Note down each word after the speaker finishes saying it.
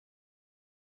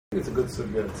It's a good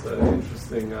sugya. It's an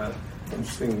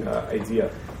interesting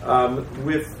idea.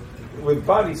 With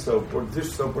body soap or dish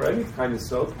soap or any kind of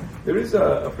soap, there is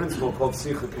a principle called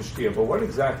sicha kashtia. But what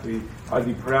exactly are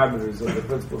the parameters of the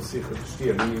principle of sicha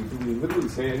kashtia? I mean, you literally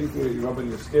say anything that you rub on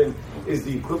your skin is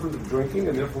the equivalent of drinking,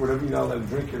 and therefore whatever you're not allowed to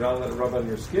drink, you're not allowed to rub on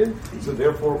your skin. So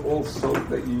therefore, all soap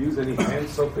that you use, any hand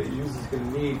soap that you use, is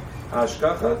going to need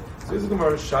hashgacha. So here's the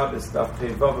Gemara Shabbos Daf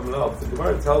Pei Vav Amud Aleph. The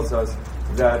Gemara tells us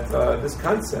that this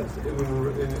concept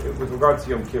with regard to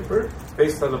Yom Kippur,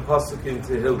 based on a pasuk in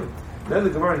Tehillim. Then the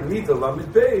Gemara Nida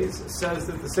Lamed Beis says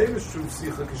that the same is true of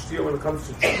Sicha Kashtia when it comes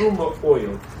to Truma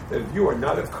oil. That if you are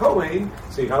not a Kohen,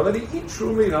 so you're not allowed to eat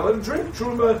Truma, you're not allowed to drink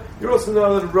Truma, you're also not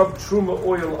allowed to rub Truma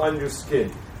oil on your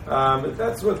skin.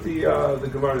 That's what the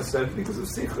Gemara said because of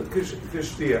Sicha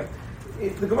Kashtia.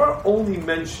 The Gemara only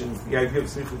mentions the idea of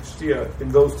Sicha Kashtia in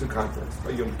those two contexts, by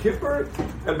Yom Kippur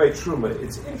and by Truma.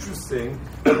 It's interesting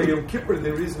that by Yom Kippur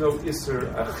there is no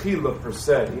Isser Achila per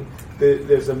se.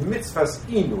 There's a mitzvahs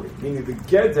inui, meaning the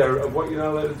geder of what you're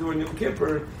not allowed to do in Yom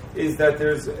Kippur is that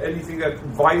there's anything that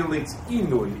violates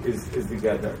inui is the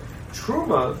geder.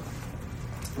 Truma,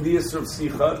 the Isser of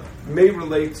Sicha, may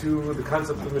relate to the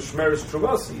concept of Mishmeres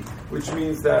Trumasi, which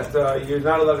means that you're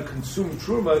not allowed to consume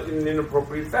Truma in an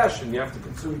inappropriate fashion. You have to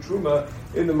consume Truma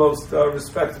in the most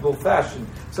respectable fashion.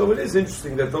 So it is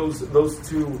interesting that those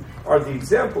two are the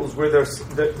examples where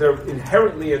they're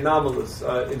inherently anomalous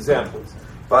examples.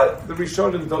 But the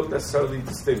Rishonim don't necessarily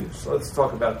distinguish. So let's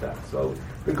talk about that. So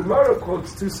the Gemara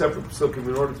quotes two separate psukim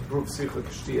in order to prove Sicha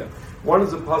Kashtia. One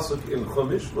is a pasuk in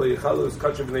Chumash, "V'yichalu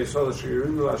eskachav b'nei Yisrael asher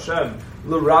yirimu Hashem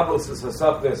l'rabos es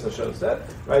hasach ves Hashem said."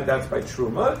 Right, that's by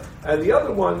Truma. And the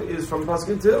other one is from pasuk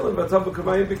in Tehillim, "V'tav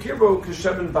b'kamayim b'kirbo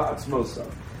kishemen ba'atzmosa."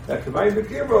 That kamayim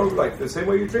b'kirbo, like the same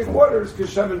way you drink water, is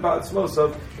kishemen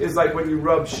ba'atzmosa, is like when you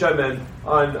rub shemen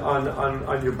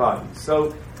on your body.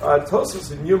 So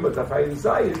Tosfos in Yuma Tafayin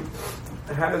Zayin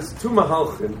has two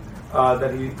mahalchim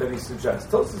that he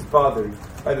suggests. Tosfos is bothered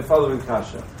by the following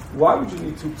kasha. Why would you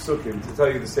need two psukim to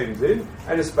tell you the same thing?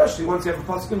 And especially once you have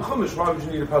a pasuk in Chumash, why would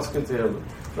you need a pasuk in Tehillim?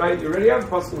 Right? You already have a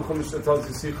pasuk in Chumash that tells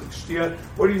you Sicha Kashtia.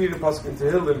 What do you need a pasuk in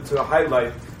Tehillim to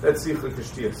highlight that Sicha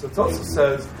Kashtia? So Tosfos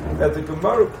says that the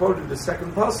Gemara quoted the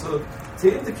second pasuk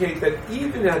to indicate that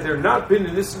even had there not been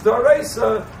an Issa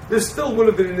D'Oraisa, there still would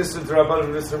have been an Issa D'Rabbanan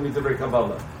and an Issa Midavrei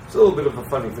Kabbalah. It's a little bit of a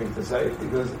funny thing to say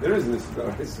because there is an Issa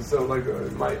D'Oraisa. So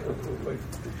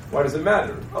why does it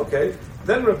matter? Okay.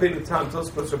 Then Rabbeinu Tam,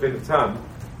 Tosfos quotes Rabbeinu Tam,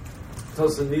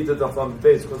 Tosfos Nida Daf Lamed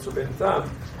Beis quotes Rabbeinu Tam,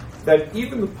 that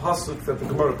even the pasuk that the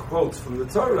Gemara quotes from the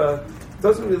Torah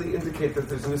doesn't really indicate that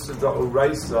there's an Issa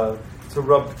D'Oraisa to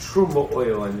rub Truma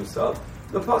oil on yourself.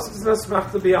 The pasuk is not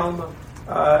smachta b'alma.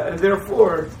 And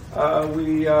therefore,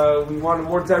 we want a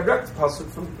more direct pasuk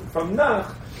from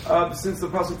Nach, since the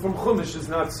pasuk from Chumash is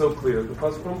not so clear. The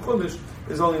pasuk from Chumash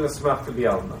is only Nasmach to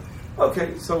B'alma.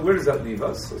 Okay, so where does that leave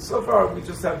us? So far, we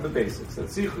just have the basics. That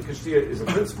Sicha Kashtia is a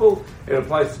principle. It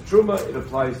applies to Truma. It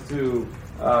applies to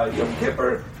Yom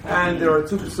Kippur, and there are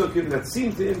two psukim that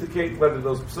seem to indicate whether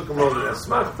those psukim are only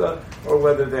asmachta or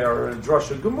whether they are a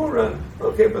drasha gemura.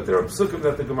 Okay, but there are psukim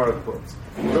that the Gemara quotes.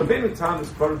 Rabbeinu Tam is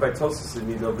quoted by Tosfos in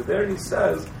Nida over there, and he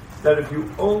says that if you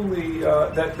only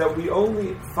that we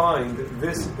only find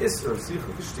this isra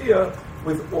Sicha Kashtia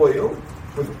with oil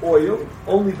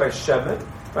only by shemen,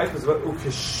 right? Because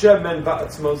ukeshemen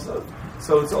ba'atzmosa,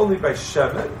 so it's only by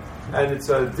shemen. And it's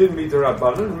a din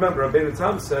midrabanan. Remember, Rabbeinu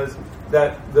Tam says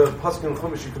that the pasuk in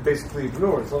Chumash you could basically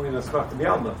ignore. It's only in Asmach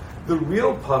B'Alma. The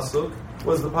real pasuk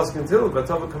was the pasuk in Tehillim.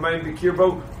 V'tava kamayim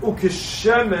b'kirbo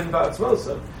ukeshemen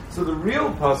ba'atzmosa. So the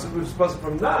real pasuk, which is pasuk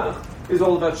from Nach, is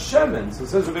all about shemen. So it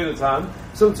says Rabbeinu Tam.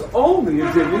 So it's only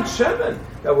a din in shemen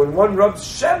that when one rubs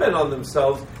shemen on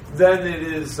themselves, then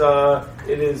it's a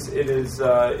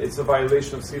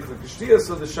violation of Sicha Kashtia,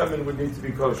 so the shemen would need to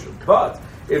be kosher. But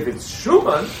if it's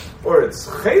shuman, or it's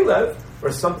chaylev,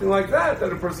 or something like that,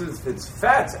 then a person, if it's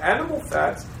fats, animal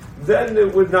fats, then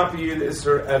it would not be an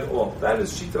Isser at all. That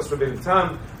is Shitas Rabbeinu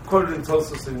Tam, quoted in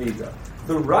Tosfos and Nida.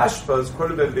 The Rashba is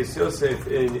quoted by Beis Yosef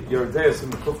in Yordeus in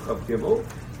Mekuf Chav Gimel,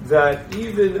 that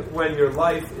even when your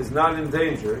life is not in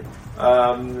danger,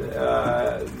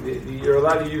 you're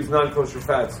allowed to use non-kosher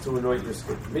fats to anoint your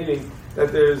skin. Meaning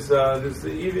that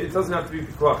it doesn't have to be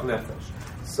pikuach nefesh.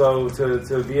 So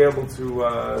to be able to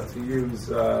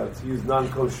use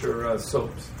non-kosher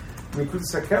soaps. Nikud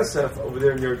Sakesef over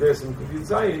there in Yerdes and Nikud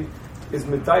Zayin is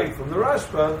medayik from the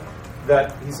Rashba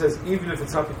that he says even if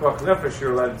it's not pikuach nefesh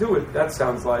you're allowed to do it. That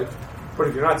sounds like, but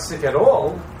if you're not sick at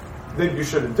all, then you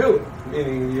shouldn't do it.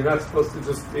 Meaning, you're not supposed to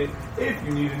just, if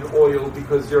you need an oil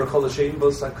because you're a cholashein bo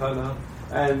sakana,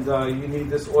 and you need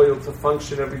this oil to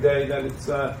function every day, that it's,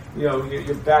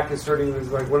 your back is hurting,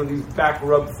 there's like one of these back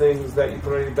rub things that you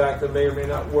put on your back that may or may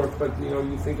not work, but,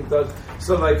 you think it does.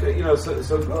 So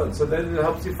so good. So then it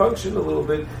helps you function a little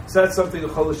bit. So that's something a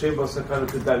Chol Hashem Sakana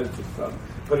could benefit from.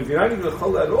 But if you're not even a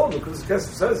Chol at all, because the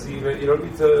Kesef says you don't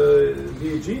need to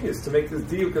be a genius to make this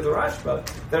diuk of the Rashba,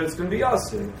 then it's going to be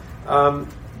asr.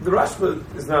 The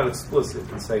Rashba is not explicit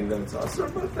in saying that it's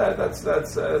asr, but that's the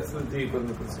diuk of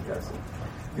the Kesef.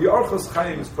 The Orchos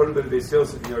Chaim is part of the Beis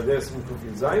Yosef in Yordes and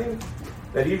Kufin Zayin,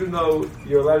 that even though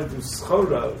you're allowed to do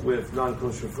schora with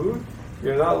non-kosher food,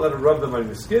 you're not allowed to rub them on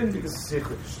your skin because it's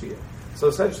sicha k'shtia. So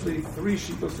essentially, 3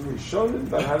 shittos from Rishonim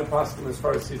about how to pass them as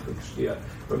far as sicha k'shtia.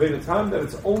 Rabbeinu Tam, that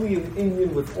it's only an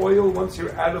Indian with oil. Once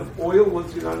you're out of oil,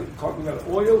 once you're not talking about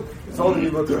oil, it's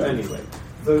only mutter anyway.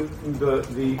 The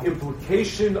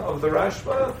implication of the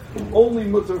Rashba, only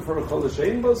mutter for a Chol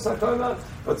Hashem sakana,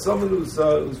 but someone who's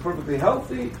perfectly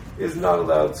healthy is not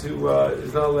allowed to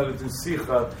do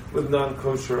sicha with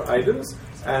non-kosher items.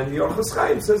 And the Orchos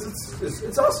Chaim says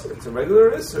it's asr, it's a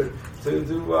regular isser to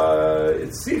do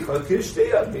it's sicha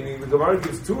k'shtiyah, meaning the Gemara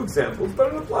gives 2 examples,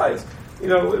 but it applies.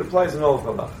 It applies in all of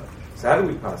halacha. So how do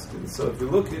we pass it? So if you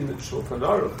look in the Shulchan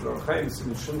Aruch, the Orchos Chaim,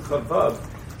 in Shulchan Vav,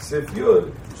 Sif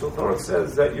Yud, Shulchan Aruch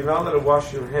says that you're not allowed to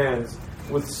wash your hands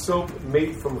with soap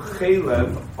made from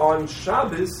chaylev on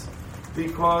Shabbos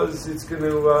because it's going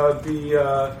to be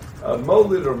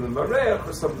molded or memarech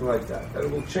or something like that. That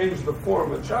it will change the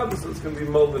form on Shabbos, so it's going to be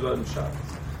molded on Shabbos.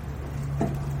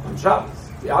 On Shabbos,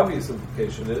 the obvious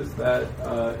implication is that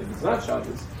if it's not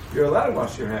Shabbos, you're allowed to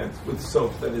wash your hands with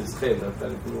soap that is chaylev,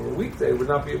 that if it were a weekday, it would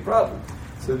not be a problem.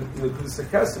 So the Kedusha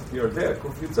Kesef, you're there,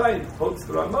 Kuf Yitzayin, quotes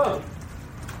the Ramah,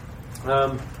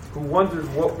 who wondered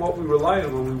what we rely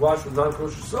on when we wash with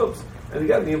non-kosher soaps. And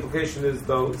again, the implication is,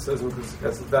 though, it says in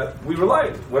that we rely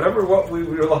on it. Whatever what we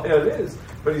rely on is.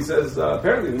 But he says,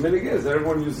 apparently, the minig is that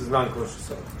everyone uses non-kosher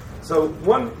soap. So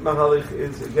one mahalich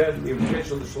is, again, the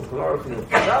implication of the Shulchan Aruch and the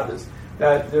Shabbos,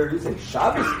 that there is a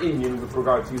Shabbos inyan with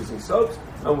regard to using soaps,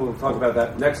 and we'll talk about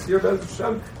that next year, Be'ez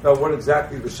Hashem, about what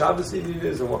exactly the Shabbos inyan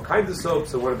is, and what kind of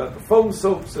soaps, and what about the foam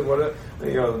soaps, and what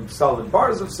solid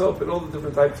bars of soap, and all the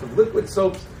different types of liquid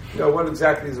soaps. What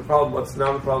exactly is the problem, what's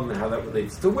not a problem, and how that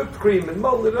relates to whipped cream and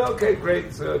molded. Okay, great,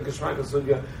 it's Geshmak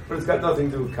Sugya, but it's got nothing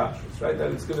to do with kashrus, right?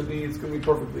 That it's going to be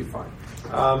perfectly fine.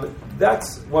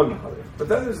 That's one mahalach. But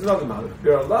then there's another mahalach.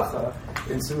 Bir Alacha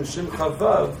in Simshim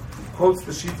Chavav quotes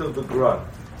the sheet of the Gra,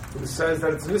 who says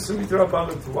that it's an issur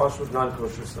midrabanan to wash with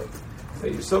non-kosher soap.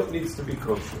 That your soap needs to be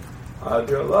kosher.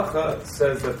 Bir Alacha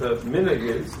says that the minhag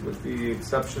is, with the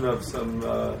exception of some.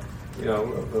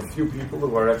 A few people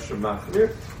who are extra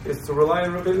machmir, is to rely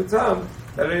on Rabbeinu Tam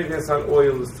that anything that's not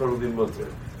oil is totally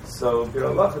mutter. So Bir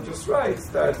Alacha just writes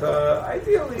that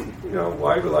ideally,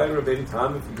 why rely on Rabbeinu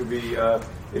Tam if you could be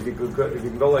if you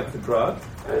can go like the Gra,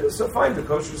 and so find the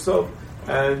kosher soap.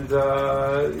 And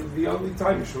the only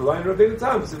time you should rely on Rabbeinu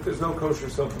Tam is if there's no kosher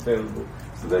soap available.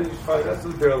 So then you should find that's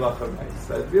what Bir Alacha writes.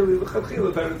 That really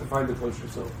l'chadchila better to find the kosher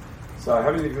soap. So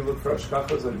how many of you look for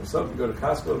ashkachas on your soap? You go to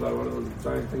Costco, about one of those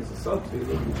giant things of soap, so you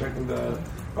look and checking the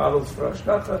bottles for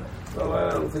ashkacha. So I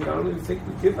don't even think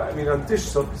we give, on dish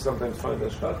soap you sometimes find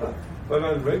ashkacha, but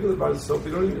on regular body soap,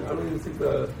 I don't even think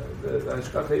the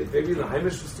ashkacha, maybe in the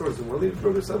Heimish stores in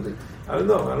Williamsburg or something. I don't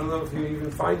know if you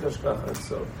even find ashkacha.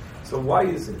 So why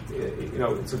is it?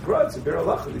 It's a grud, it's a bir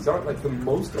alacha. These aren't like the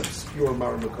most obscure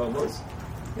maramakomos.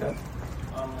 Yeah.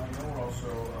 I know we're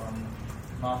also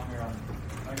machmir on.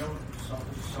 I know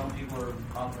some people are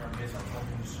machmir on based on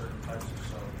only certain types of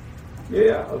soap.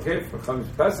 Yeah, okay. For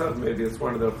Chametz Pesach, maybe it's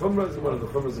one of the chumras and one of the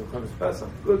chumras of Chametz Pesach.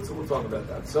 Good, so we'll talk about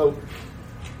that. So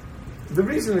the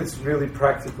reason it's really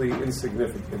practically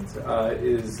insignificant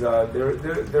is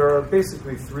there are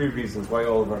basically 3 reasons why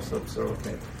all of our soaps are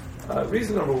okay.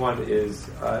 Reason number 1 is,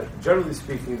 generally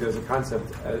speaking, there's a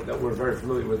concept that we're very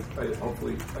familiar with,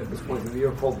 hopefully at this point in the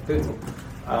year, called bittul.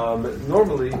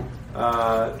 Normally, you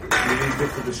need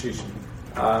bittul the shishim.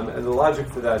 And the logic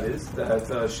for that is that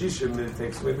shishim, it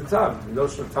takes away the tam. The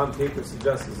notion of tam keker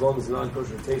suggests as long as the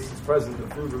non-kosher taste is present,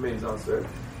 the food remains unserved.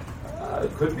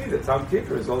 It could be that tam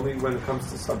keker is only when it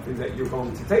comes to something that you're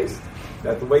going to taste.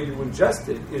 That the way you ingest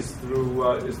it is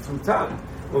through tam.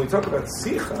 When we talk about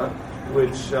sicha,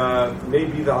 which may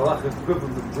be the halachic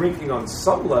equivalent of drinking on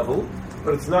some level,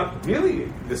 but it's not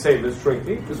really the same as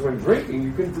drinking, because when drinking,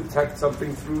 you can detect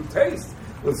something through taste.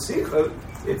 With sicha,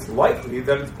 it's likely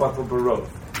that it's batal barov.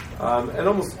 And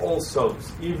almost all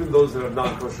soaps, even those that are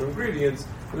non-kosher ingredients,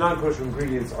 the non-kosher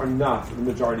ingredients are not the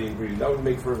majority ingredient. That would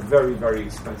make for a very, very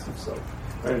expensive soap.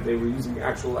 Right? If they were using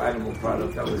actual animal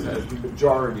product, that was as the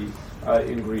majority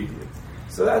ingredient.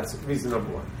 So that's reason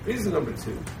number one. Reason number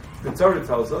two, the Torah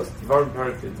tells us,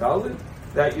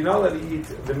 that you're not allowed to eat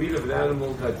the meat of an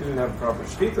animal that didn't have proper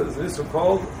shechita. There's an issue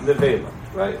called nevela,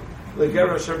 right? So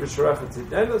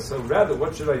rather,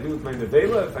 what should I do with my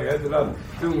nevela? If I ended up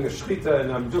doing a shechita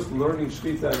and I'm just learning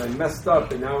shechita and I messed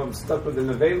up and now I'm stuck with the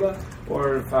nevela,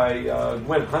 or if I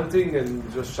went hunting and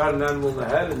just shot an animal in the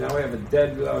head and now I have a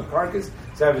dead carcass,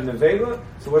 so I have a nevela,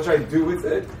 so what should I do with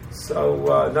it?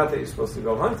 So, not that you're supposed to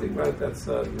go hunting, right? That's,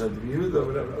 the Yehuda or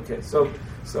whatever. Okay, so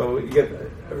you get,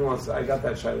 I got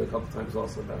that shayla a couple times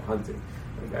also about hunting.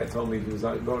 The guy told me he was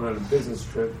going on a business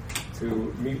trip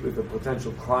to meet with a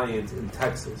potential client in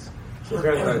Texas. So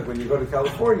apparently, like, when you go to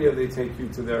California, they take you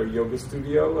to their yoga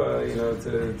studio,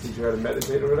 to teach you how to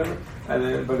meditate or whatever. And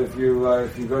then, but if you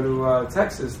go to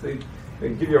Texas, they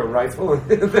give you a rifle and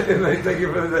they take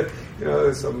you for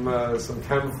some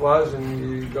camouflage,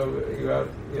 and you out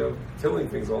killing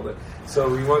things all day.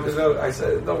 So he wanted to know. I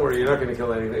said, "Don't worry, you're not going to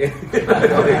kill anything.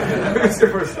 It's your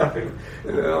first time.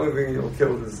 And the only thing you'll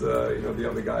kill is the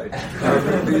other guy."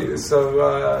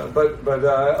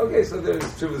 Okay, so there's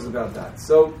tshuvas about that.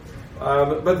 So.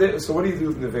 So what do you do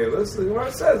with nevelas? The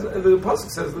Gemara says, the pasuk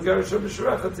says,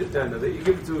 that you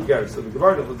give it to a ger. So the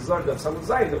Gemara of the Samach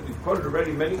Zayin that we've quoted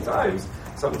already many times,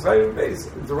 Samach Zayin base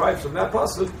derives from that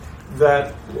pasuk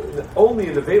that only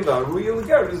a nevela, a real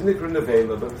ger, is nikra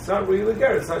nevela, but if it's not real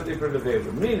ger, it's not nikra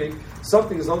nevela. Meaning,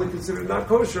 something is only considered not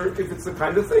kosher if it's the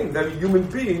kind of thing that a human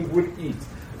being would eat.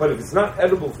 But if it's not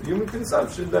edible for human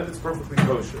consumption, then it's perfectly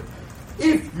kosher.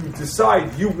 If you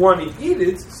decide you want to eat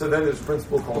it, so then there's a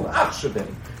principle called achshavei,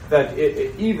 that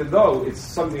even though it's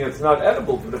something that's not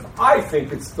edible, but if I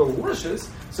think it's delicious,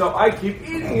 so I keep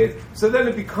eating it, so then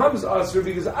it becomes asur,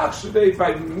 because achshavei,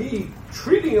 by me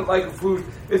treating it like a food,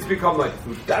 it's become like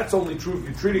food. That's only true if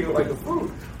you're treating it like a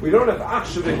food. We don't have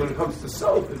achshavei when it comes to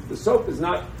soap. If the soap is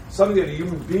not something that a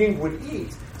human being would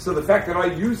eat, so the fact that I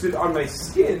use it on my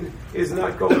skin is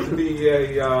not going to be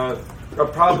a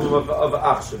problem of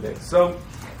achshavei. So,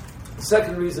 the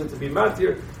second reason to be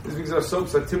matir is because our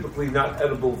soaps are typically not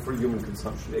edible for human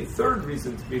consumption. A third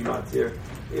reason to be matir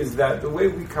is that the way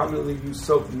we commonly use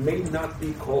soap may not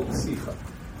be called sicha.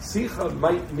 Sicha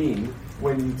might mean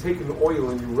when you take an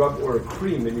oil and you rub, or a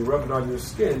cream, and you rub it on your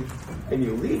skin, and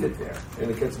you leave it there, and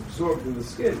it gets absorbed in the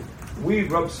skin. We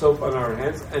rub soap on our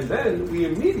hands, and then we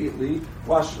immediately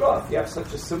wash it off. You have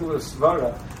such a similar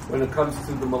svara when it comes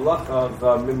to the malacha of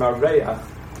mimareach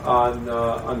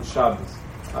on Shabbos.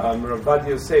 Rav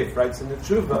Yosef writes in the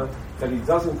Tshuva that he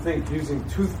doesn't think using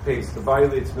toothpaste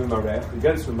violates mimareach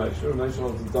against Rav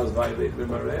Moshe. It does violate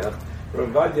mimareach.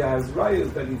 Rav has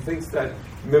rayas that he thinks that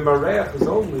mimareach is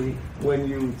only when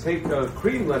you take a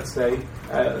cream, let's say,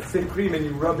 a thin cream, and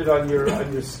you rub it on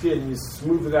your skin, you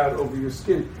smooth it out over your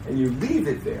skin, and you leave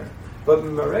it there. But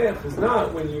mimareach is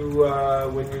not when you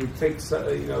take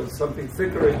something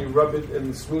thicker and you rub it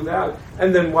and smooth out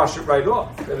and then wash it right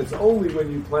off. And it's only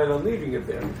when you plan on leaving it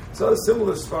there. So a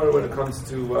similar story when it comes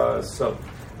to soap.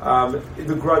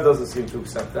 The Gra doesn't seem to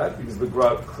accept that because the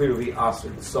Gra clearly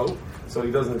assered soap, so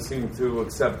he doesn't seem to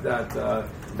accept that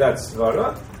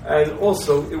svara. And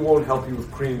also, it won't help you with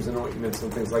creams and ointments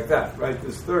and things like that, right?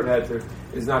 This third heter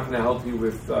is not going to help you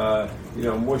with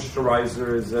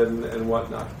moisturizers and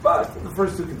whatnot. But the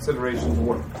first two considerations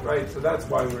work, right? So that's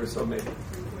why we're so made.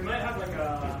 We might have like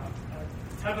a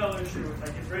tevel issue with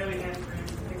like Israeli hand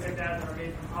creams and things like that are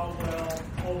made from olive oil.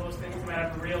 All those things might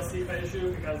have a real sifa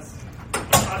issue because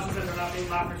Rashi says they're not being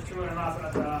mafish true and not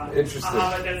at the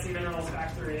Ahava Dead Sea Minerals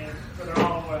factory for their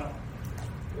olive oil.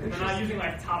 They're not using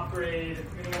like top grade. I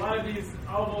mean, a lot of these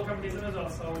olive oil companies in Israel,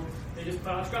 so they just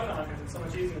put hashgacha on it because it's so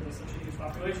much easier. There's such a huge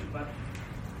population. But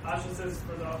Rashi says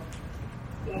for the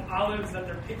olives that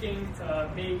they're picking to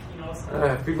make,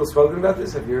 have people spoken about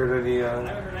this? Have you heard any? I haven't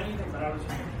heard anything, but I was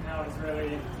just thinking how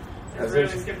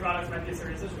Israeli skin products might be a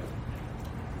serious issue.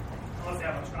 Unless they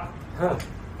have hashgacha. Huh.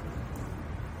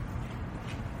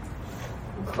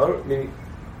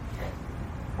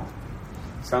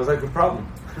 Sounds like a problem.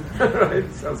 Right?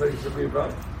 Sounds like it should be a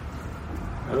problem.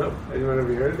 I don't know. Anyone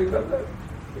ever heard anything about that?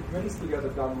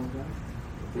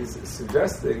 He's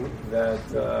suggesting that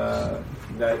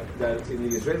in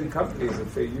the Israeli companies,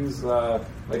 if they use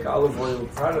like olive oil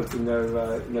products in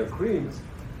their creams,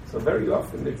 so very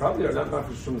often they probably are not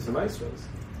mafish shum semaisros.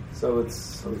 So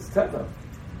it's teva.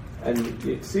 And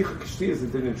Sicha Kishti is a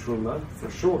din in Truma, for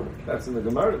sure. That's in the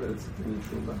Gemara that it's a din in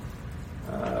Truma.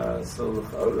 So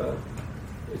L'chora,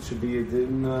 it should be a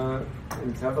din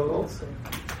in Tevel also.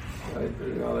 Right?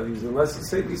 Unless you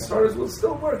say these svaras will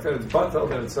still work, that it's batal,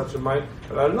 that it's such a minor,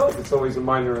 but I don't know if it's always a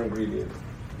minor ingredient.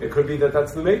 It could be that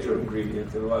that's the major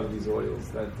ingredient in a lot of these oils.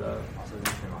 That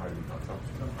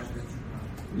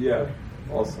Yeah,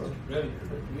 also. Really?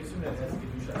 We assume that has to be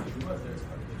Truma, there's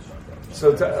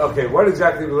So, okay, what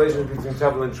exactly the relationship between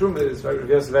Tevel and Truma is? Right, Rav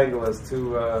Yosef Engel has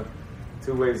two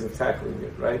ways of tackling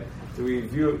it. Right? Do we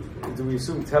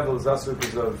assume Tevel is asur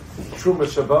because of Truma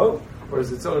Shabo, or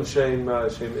is its own Shem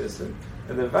Isin?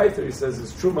 And then Vaiter he says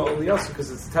it's Truma only asur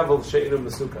because it's Tevel She'inu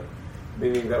Masuka,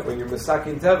 meaning that when you're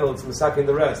Masakin Tevel, it's Masakin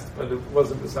the rest, but it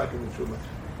wasn't Masakin the Truma.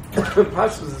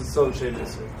 Pashtus is its own Shem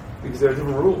Isin because there are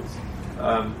different rules,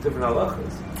 different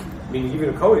halachas. Meaning even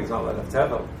a Kohen is not allowed to have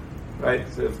Tevel. Right?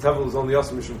 So if Tevel is only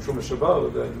also Mishum Truma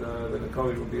Shabo, then a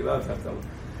Kohen would be allowed to have Tevel.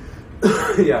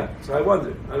 Yeah, so I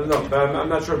wondered. I don't know. But I'm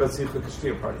not sure about Sicha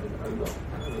Kashtir part of it. I don't know.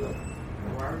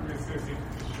 Why would we say Sicha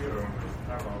Kashtir over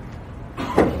Tevel?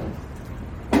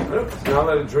 I don't know, because you're not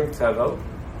allowed to drink Tevel.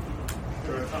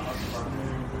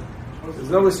 There's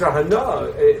no Isra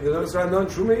Hana. There's no Isra Hana in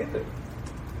Truma either.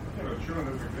 Yeah, but Truma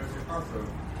doesn't exist in concept.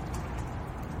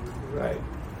 Right.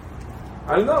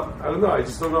 I don't know. I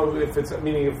just don't know if it's,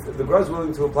 meaning if the Gra is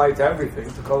willing to apply it to everything,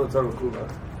 to call it Torah Kula,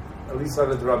 at least on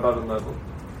the Rabbanan level.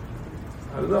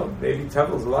 I don't know. Maybe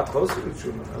Tevel is a lot closer to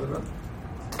Truma. I don't know.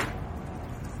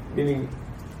 Meaning,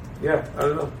 yeah, I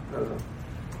don't know.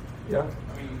 Yeah? I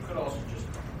mean, you could also just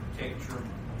take Truma.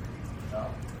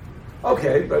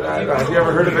 Okay, but have you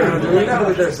ever heard of anyone doing that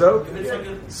with their soap?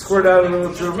 Squirt out a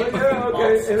little Truma? Yeah,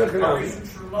 okay.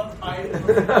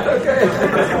 Okay.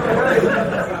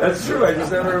 That's true. I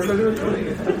just never heard of anyone doing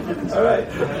it. All right.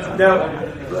 Now,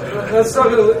 let's talk a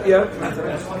little, yeah.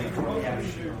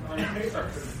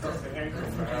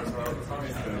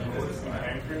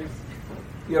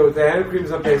 Yeah, with the hand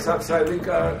creams on Pesach, so I think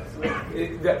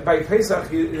by Pesach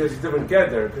there's a different get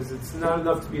there, because it's not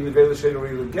enough to be Levei L'Shein or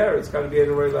L'Ger, it's got to be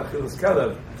anywhere L'Achilas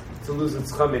Kelev to lose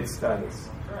its Chametz status.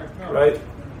 Right?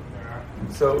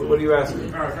 So, what are you asking?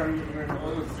 Because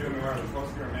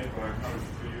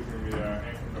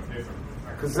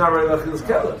it's not right L'Achilas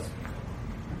Kelev.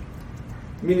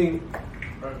 Meaning...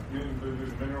 But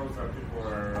there's minerals that people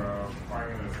are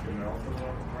finding as minerals.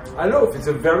 I know, if it's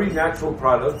a very natural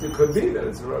product, it could be that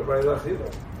it's right L'Achila.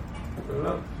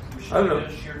 I don't know.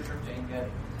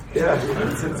 Yeah,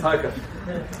 it's in Taka.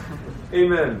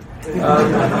 Amen.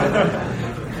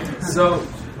 So,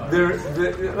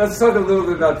 let's talk a little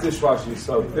bit about dishwashing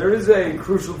soap. There is a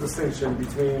crucial distinction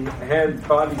between hand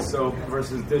body soap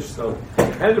versus dish soap.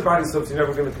 Hand and body soaps you're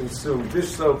never going to consume. Dish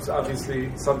soaps,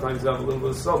 obviously, sometimes have a little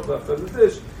bit of soap left on the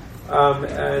dish,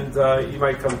 and you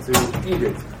might come to eat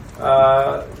it.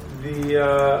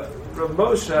 Rav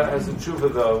Moshe has a tshuva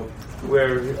though,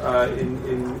 where in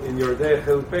Yordei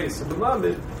Chiluk Beis in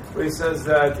Melamed, where he says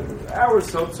that our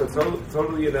soaps are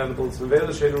totally inedible. It's Levei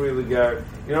L'Shein or L'Ger.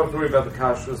 You don't have to worry about the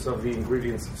kashrus of the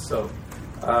ingredients of soap.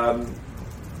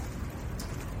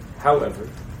 However,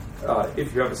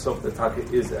 if you have a soap that taka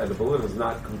is edible and is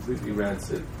not completely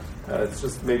rancid, it's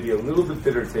just maybe a little bit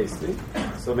bitter tasting,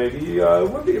 so maybe it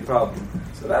would be a problem.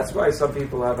 So that's why some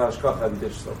people have hashkacha on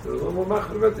dish soap. They're a little more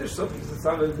machar about dish soap because it's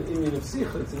not an inyan of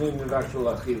sicha, it's an inyan of actual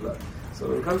achila. So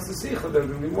when it comes to sicha, they're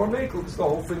going to be more makel because the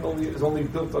whole thing is only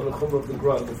built on the chumrah of the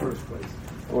gra in the first place.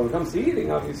 And when it comes to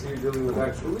eating, obviously you're dealing with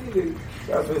actual eating.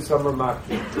 That's why some are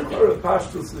machar. The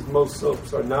pashtus is most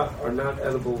soaps are not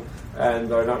edible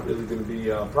and are not really going to be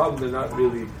a problem. They're not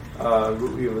really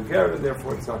rootly of a ger, and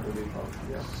therefore it's not going to be a problem.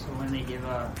 Yeah. So when they give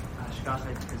a hashkacha,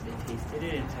 it's because they tasted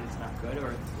it and said it's not good,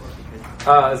 or because...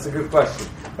 That's a good question.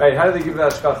 Right, how do they give the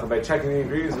hashkacha? By checking the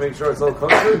ingredients, make sure it's all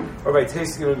kosher, or by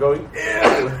tasting it and going,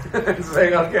 ew, and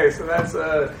saying, okay, so that's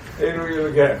ain't really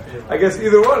a ger. I guess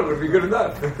either one would be good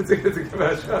enough to give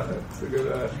hashkacha. It's a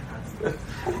good...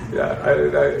 yeah,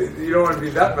 you don't want to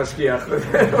be that mashkiach.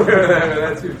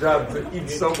 That's your job, to eat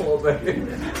soap all day.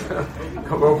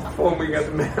 Come home foaming at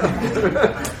the mouth.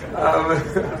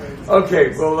 Okay,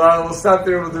 well, we'll stop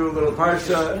there. We'll do a little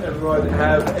parsha. Everyone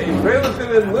have a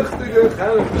relative and lichtiger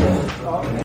Chanukah.